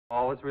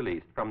ball is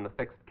released from the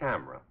fixed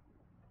camera.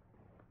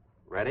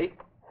 Ready?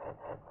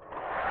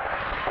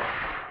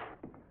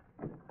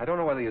 I don't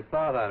know whether you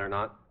saw that or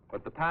not,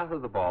 but the path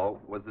of the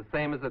ball was the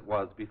same as it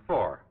was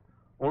before,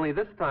 only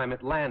this time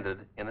it landed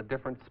in a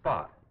different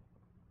spot.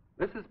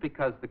 This is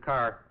because the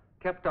car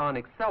kept on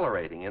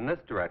accelerating in this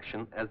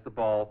direction as the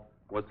ball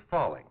was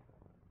falling.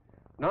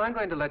 Now I'm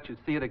going to let you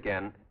see it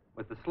again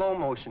with the slow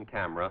motion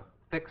camera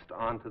fixed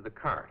onto the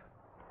cart.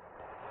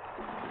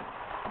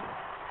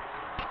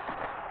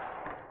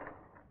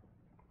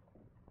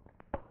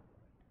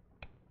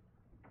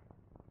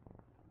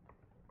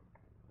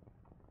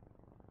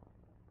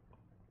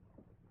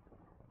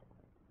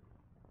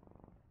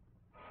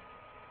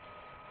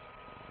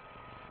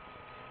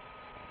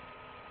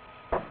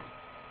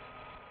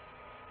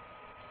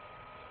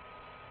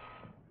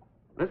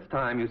 This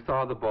time you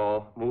saw the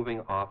ball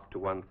moving off to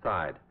one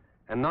side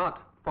and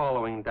not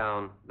following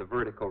down the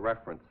vertical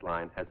reference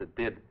line as it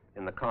did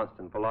in the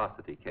constant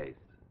velocity case.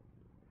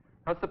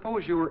 Now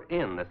suppose you were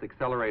in this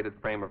accelerated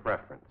frame of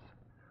reference.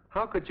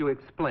 How could you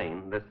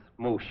explain this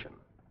motion?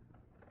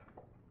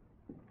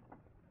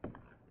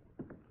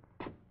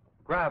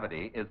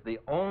 Gravity is the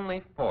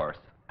only force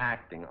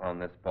acting on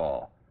this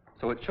ball,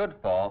 so it should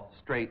fall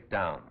straight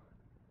down.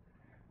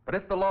 But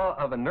if the law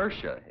of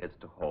inertia is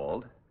to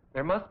hold,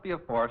 there must be a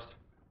force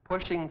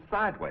pushing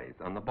sideways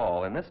on the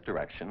ball in this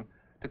direction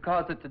to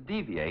cause it to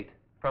deviate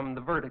from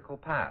the vertical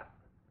path.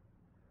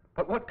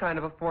 But what kind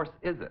of a force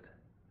is it?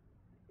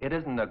 It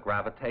isn't a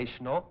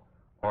gravitational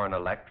or an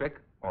electric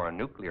or a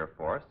nuclear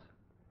force.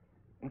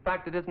 In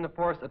fact, it isn't a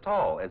force at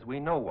all, as we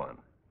know one.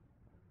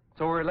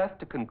 So we're left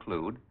to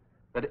conclude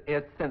that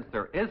since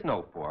there is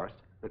no force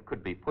that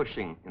could be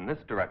pushing in this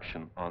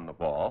direction on the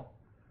ball,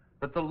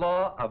 that the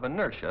law of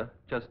inertia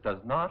just does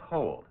not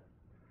hold.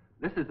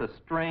 This is a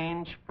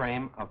strange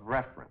frame of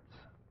reference.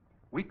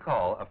 We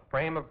call a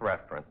frame of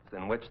reference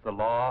in which the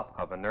law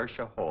of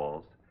inertia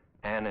holds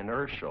an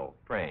inertial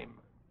frame.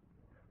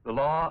 The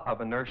law of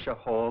inertia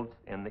holds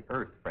in the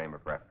Earth frame of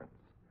reference,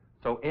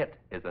 so it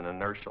is an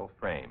inertial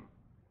frame.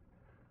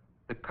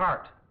 The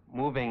cart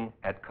moving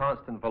at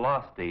constant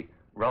velocity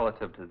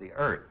relative to the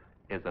Earth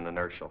is an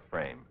inertial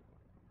frame,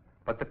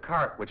 but the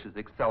cart which is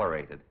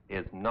accelerated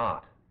is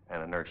not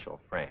an inertial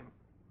frame.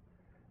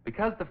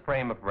 Because the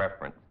frame of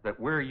reference that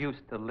we're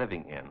used to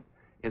living in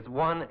is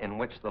one in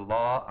which the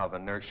law of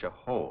inertia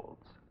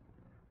holds,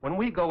 when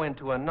we go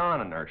into a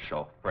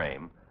non-inertial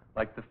frame,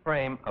 like the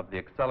frame of the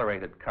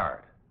accelerated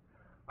cart,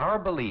 our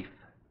belief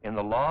in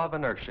the law of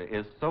inertia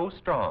is so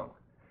strong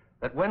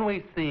that when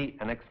we see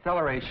an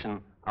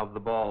acceleration of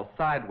the ball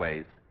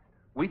sideways,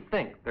 we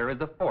think there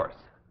is a force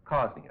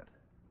causing it.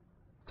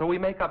 So we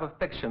make up a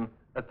fiction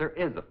that there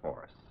is a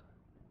force.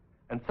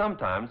 And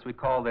sometimes we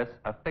call this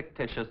a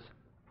fictitious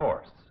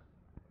force.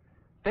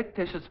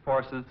 Fictitious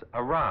forces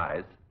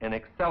arise in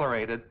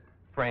accelerated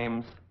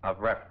frames of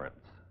reference.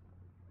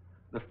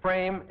 The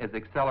frame is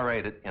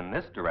accelerated in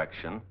this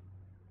direction,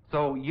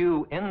 so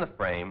you in the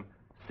frame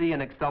see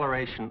an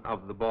acceleration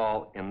of the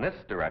ball in this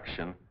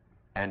direction,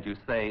 and you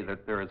say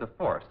that there is a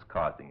force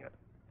causing it.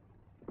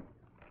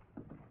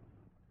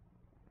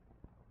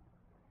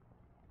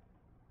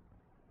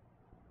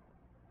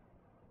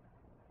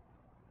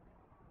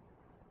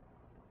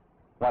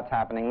 What's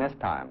happening this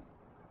time?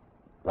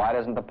 Why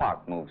doesn't the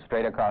puck move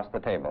straight across the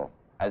table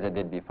as it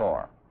did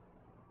before?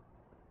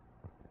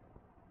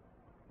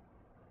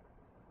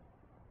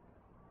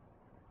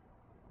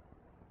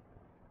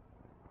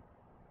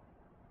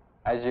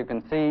 As you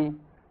can see,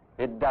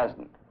 it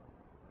doesn't.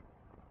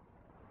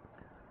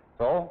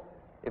 So,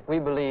 if we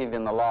believe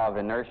in the law of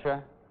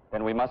inertia,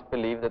 then we must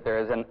believe that there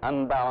is an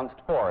unbalanced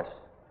force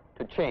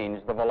to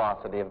change the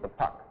velocity of the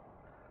puck.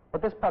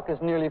 But this puck is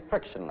nearly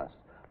frictionless,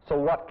 so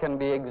what can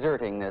be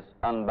exerting this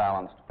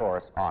unbalanced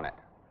force on it?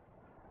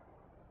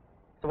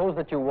 Suppose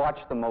that you watch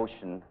the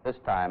motion, this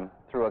time,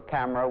 through a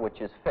camera which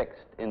is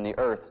fixed in the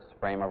Earth's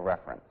frame of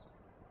reference.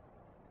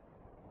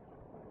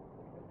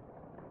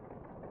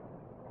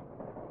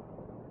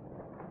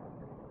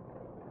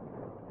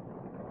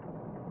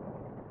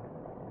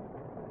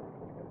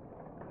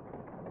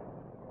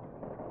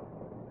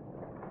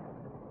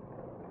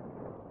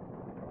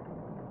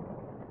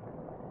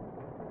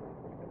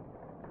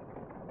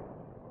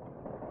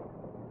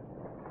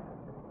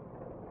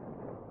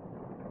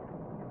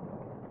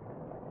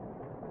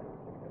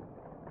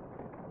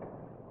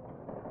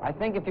 I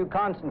think if you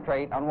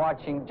concentrate on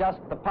watching just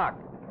the puck,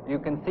 you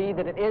can see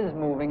that it is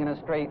moving in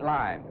a straight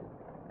line,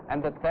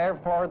 and that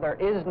therefore there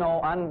is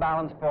no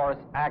unbalanced force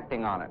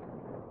acting on it.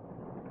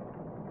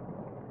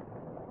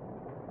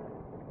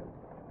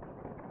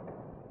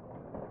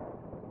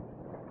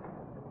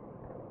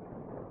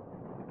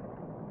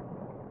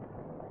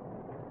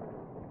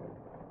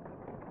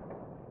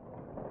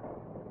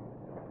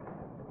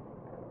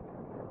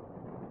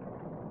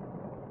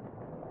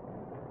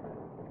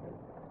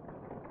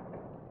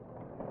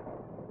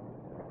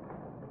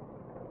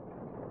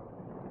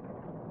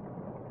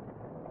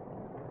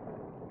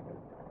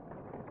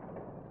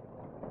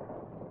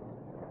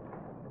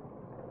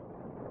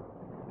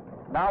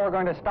 Now we're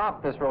going to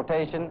stop this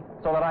rotation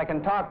so that I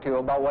can talk to you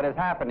about what is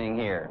happening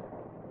here.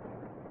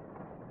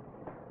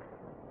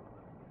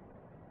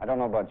 I don't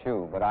know about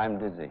you, but I'm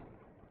dizzy.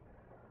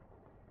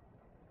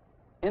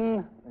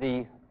 In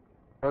the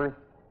Earth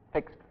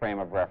fixed frame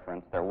of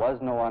reference, there was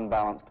no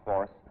unbalanced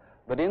force,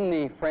 but in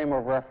the frame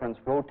of reference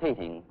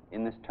rotating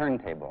in this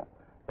turntable,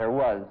 there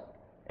was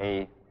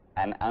an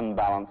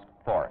unbalanced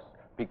force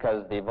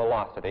because the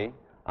velocity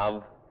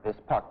of this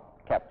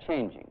puck kept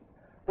changing.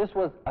 This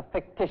was a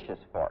fictitious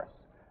force.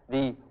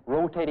 The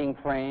rotating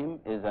frame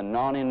is a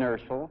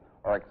non-inertial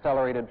or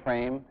accelerated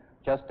frame,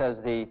 just as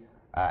the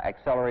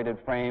accelerated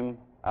frame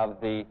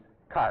of the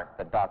cart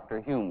that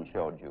Dr. Hume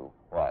showed you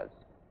was.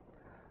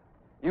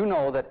 You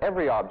know that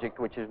every object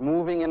which is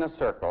moving in a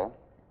circle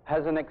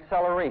has an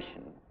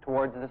acceleration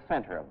towards the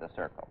center of the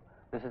circle.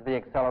 This is the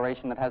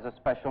acceleration that has a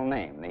special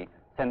name, the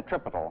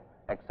centripetal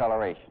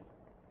acceleration.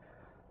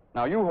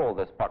 Now you hold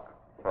this puck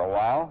for a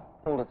while,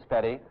 hold it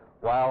steady,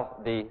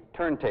 while the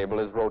turntable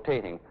is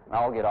rotating, and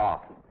I'll get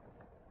off.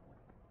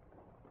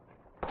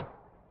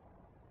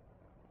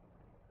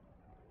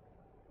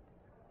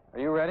 Are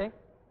you ready?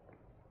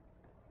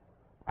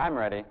 I'm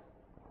ready.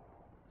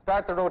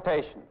 Start the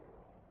rotation.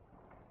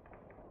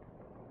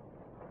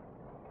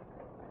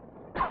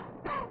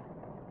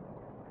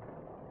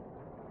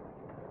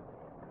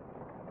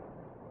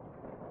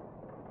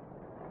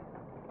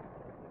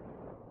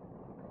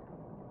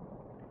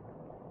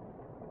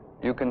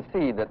 You can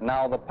see that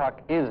now the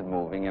puck is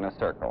moving in a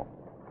circle.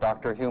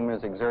 Dr. Hume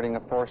is exerting a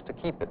force to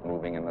keep it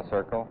moving in the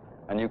circle,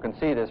 and you can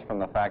see this from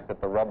the fact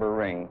that the rubber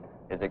ring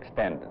is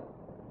extended.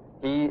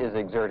 He is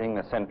exerting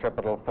the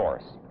centripetal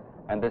force,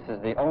 and this is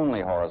the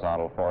only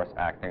horizontal force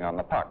acting on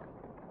the puck.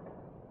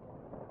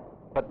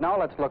 But now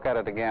let's look at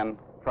it again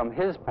from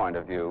his point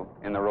of view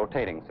in the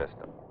rotating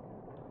system.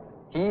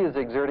 He is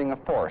exerting a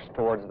force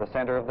towards the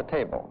center of the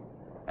table,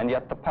 and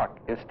yet the puck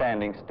is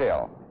standing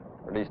still,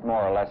 or at least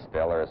more or less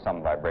still. There is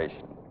some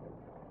vibration.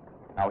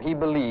 Now he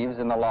believes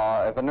in the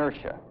law of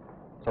inertia,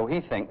 so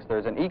he thinks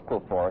there's an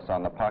equal force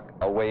on the puck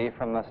away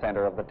from the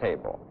center of the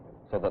table,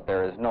 so that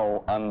there is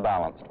no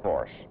unbalanced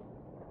force.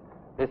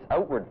 This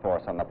outward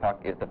force on the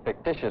puck is the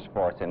fictitious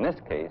force in this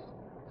case.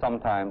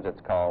 Sometimes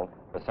it's called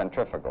the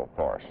centrifugal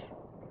force.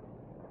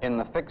 In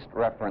the fixed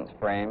reference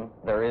frame,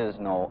 there is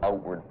no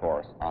outward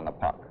force on the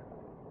puck.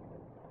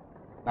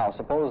 Now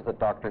suppose that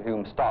Dr.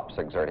 Hume stops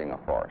exerting a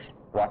force.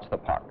 Watch the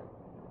puck.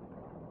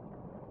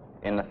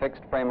 In the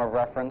fixed frame of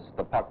reference,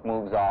 the puck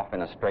moves off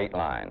in a straight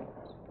line.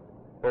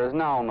 There is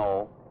now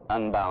no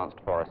unbalanced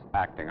force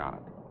acting on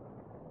it.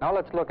 Now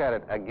let's look at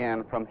it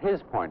again from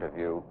his point of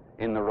view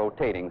in the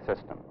rotating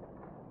system.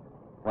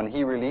 When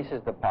he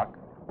releases the puck,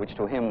 which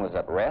to him was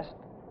at rest,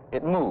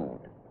 it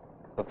moved.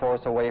 The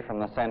force away from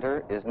the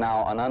center is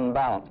now an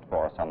unbalanced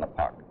force on the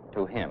puck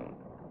to him.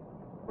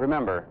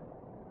 Remember,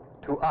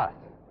 to us,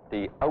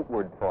 the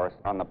outward force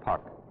on the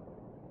puck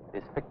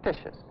is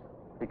fictitious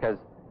because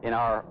in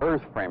our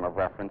Earth frame of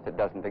reference it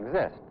doesn't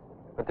exist.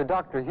 But to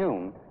Dr.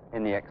 Hume,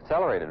 in the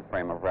accelerated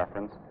frame of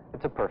reference,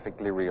 it's a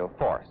perfectly real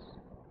force.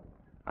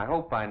 I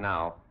hope by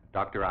now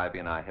Dr. Ivy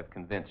and I have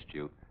convinced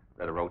you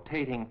that a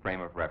rotating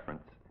frame of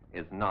reference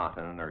is not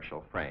an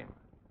inertial frame.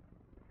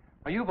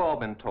 Now, you've all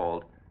been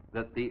told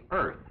that the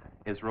Earth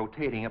is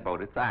rotating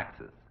about its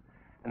axis,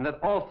 and that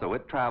also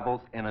it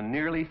travels in a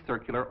nearly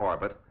circular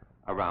orbit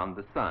around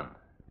the Sun.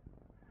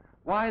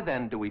 Why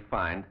then do we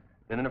find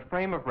that in a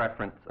frame of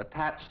reference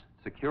attached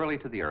securely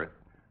to the Earth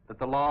that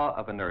the law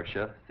of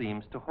inertia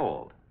seems to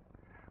hold?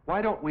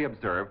 Why don't we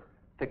observe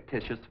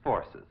fictitious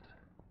forces?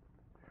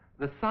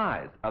 The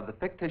size of the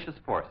fictitious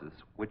forces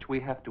which we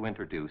have to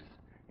introduce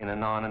in a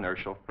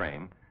non-inertial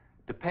frame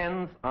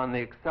depends on the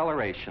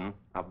acceleration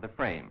of the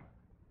frame.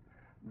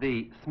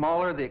 The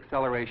smaller the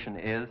acceleration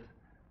is,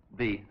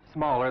 the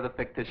smaller the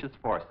fictitious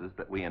forces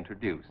that we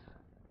introduce.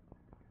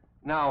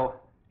 Now,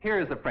 here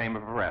is a frame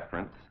of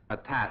reference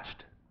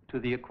attached to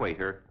the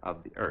equator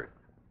of the Earth.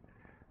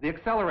 The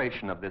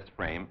acceleration of this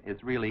frame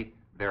is really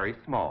very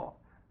small.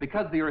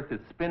 Because the Earth is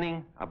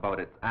spinning about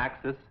its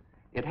axis,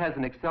 it has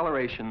an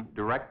acceleration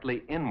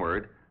directly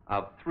inward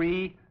of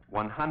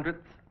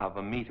 3/100ths of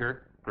a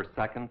meter per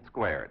second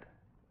squared.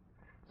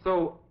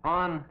 So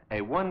on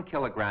a 1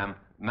 kilogram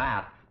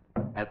mass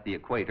at the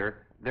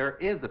equator, there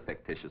is a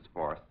fictitious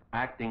force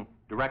acting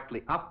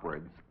directly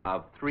upwards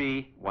of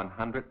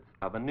 3/100ths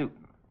of a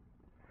newton.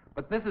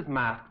 But this is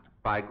masked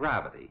by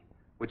gravity,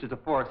 which is a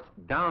force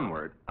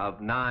downward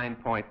of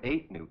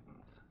 9.8 newtons.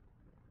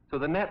 So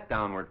the net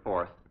downward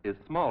force is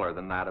smaller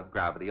than that of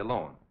gravity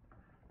alone.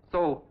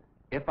 So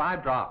if I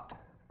dropped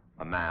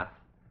a mass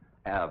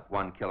of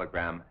 1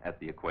 kilogram at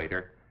the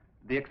equator,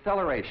 the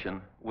acceleration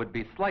would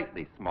be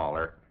slightly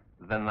smaller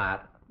than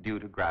that due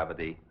to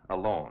gravity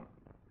alone,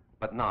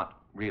 but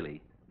not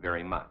really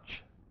very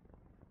much.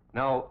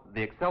 Now,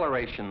 the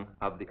acceleration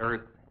of the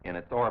Earth in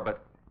its orbit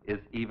is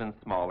even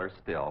smaller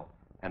still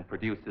and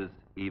produces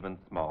even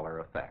smaller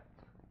effects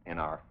in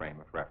our frame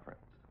of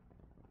reference.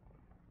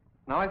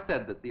 Now, I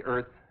said that the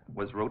Earth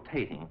was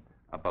rotating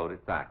about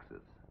its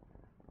axis.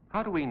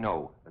 How do we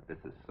know that this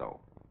is so?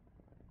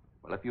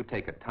 Well, if you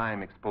take a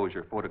time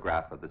exposure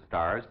photograph of the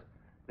stars,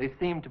 they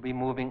seem to be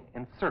moving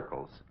in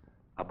circles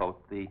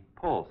about the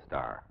pole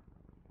star.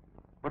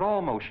 But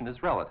all motion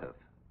is relative.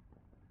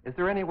 Is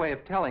there any way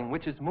of telling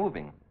which is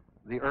moving,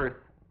 the Earth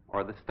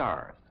or the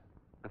stars?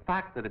 The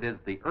fact that it is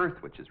the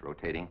Earth which is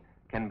rotating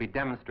can be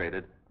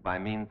demonstrated by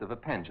means of a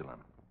pendulum.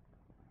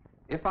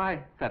 If I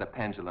set a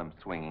pendulum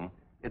swinging,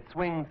 it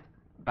swings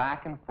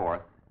back and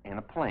forth in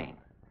a plane.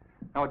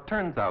 Now, it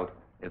turns out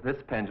if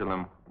this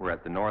pendulum were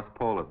at the North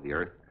Pole of the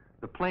Earth,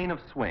 the plane of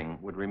swing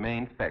would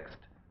remain fixed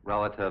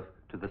relative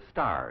to the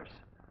stars,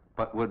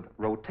 but would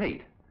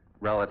rotate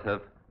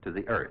relative to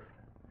the Earth.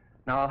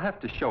 Now, I'll have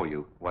to show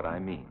you what I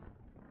mean.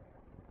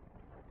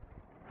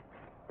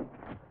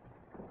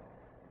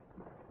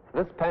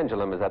 This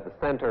pendulum is at the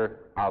center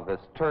of this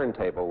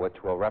turntable,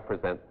 which will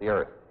represent the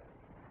Earth.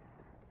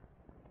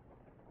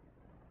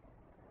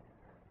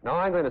 Now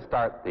I'm going to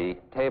start the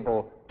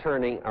table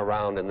turning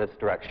around in this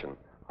direction.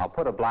 I'll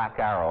put a black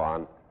arrow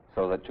on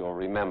so that you'll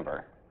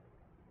remember.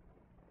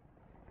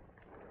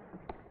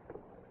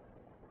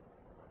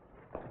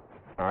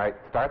 All right,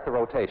 start the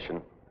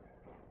rotation.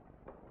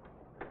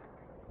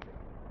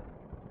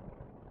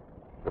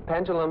 The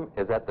pendulum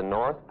is at the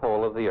North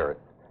Pole of the Earth,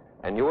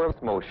 and you are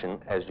in motion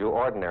as you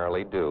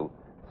ordinarily do,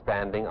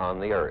 standing on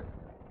the Earth.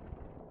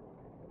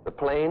 The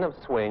plane of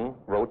swing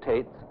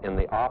rotates in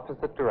the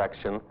opposite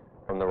direction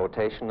from the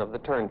rotation of the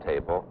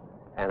turntable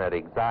and at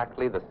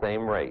exactly the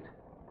same rate.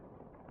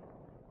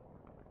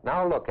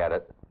 Now look at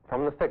it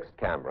from the fixed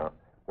camera,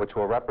 which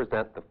will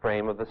represent the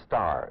frame of the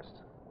stars.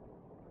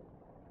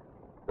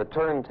 The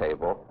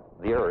turntable,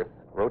 the Earth,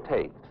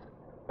 rotates,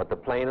 but the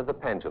plane of the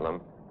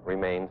pendulum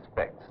remains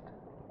fixed.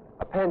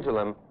 A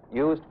pendulum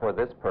used for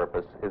this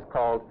purpose is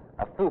called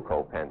a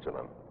Foucault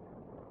pendulum.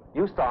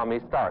 You saw me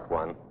start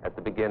one at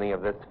the beginning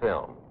of this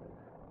film.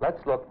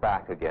 Let's look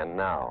back again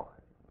now.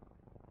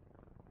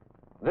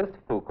 This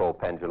Foucault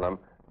pendulum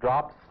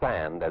drops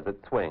sand as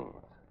it swings.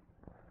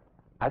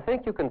 I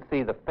think you can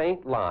see the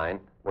faint line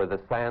where the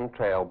sand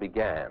trail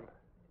began.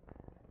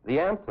 The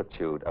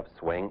amplitude of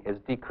swing is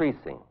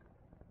decreasing.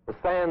 The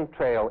sand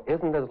trail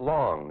isn't as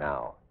long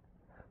now.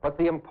 But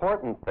the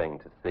important thing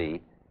to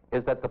see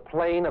is that the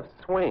plane of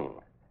swing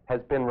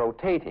has been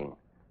rotating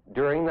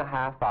during the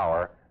half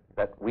hour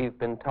that we've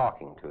been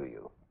talking to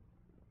you.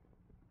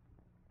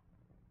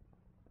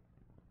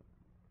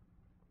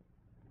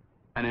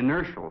 An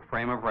inertial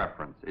frame of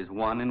reference is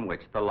one in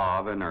which the law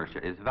of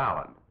inertia is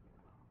valid.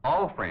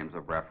 All frames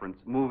of reference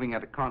moving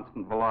at a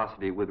constant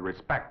velocity with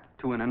respect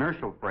to an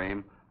inertial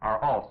frame are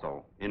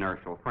also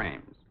inertial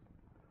frames.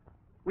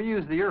 We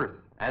use the Earth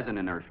as an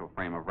inertial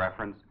frame of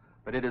reference,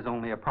 but it is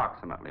only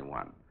approximately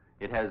one.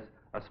 It has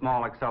a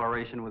small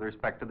acceleration with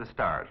respect to the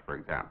stars, for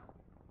example.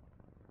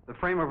 The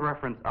frame of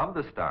reference of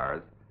the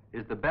stars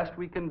is the best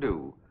we can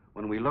do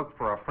when we look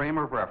for a frame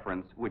of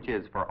reference which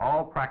is, for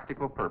all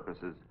practical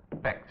purposes,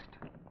 fixed.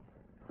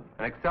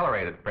 An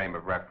accelerated frame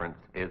of reference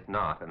is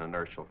not an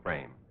inertial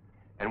frame.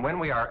 And when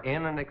we are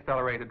in an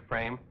accelerated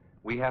frame,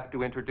 we have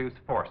to introduce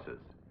forces,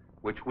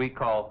 which we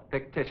call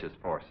fictitious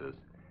forces,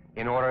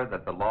 in order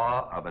that the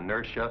law of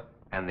inertia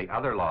and the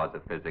other laws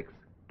of physics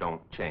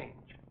don't change.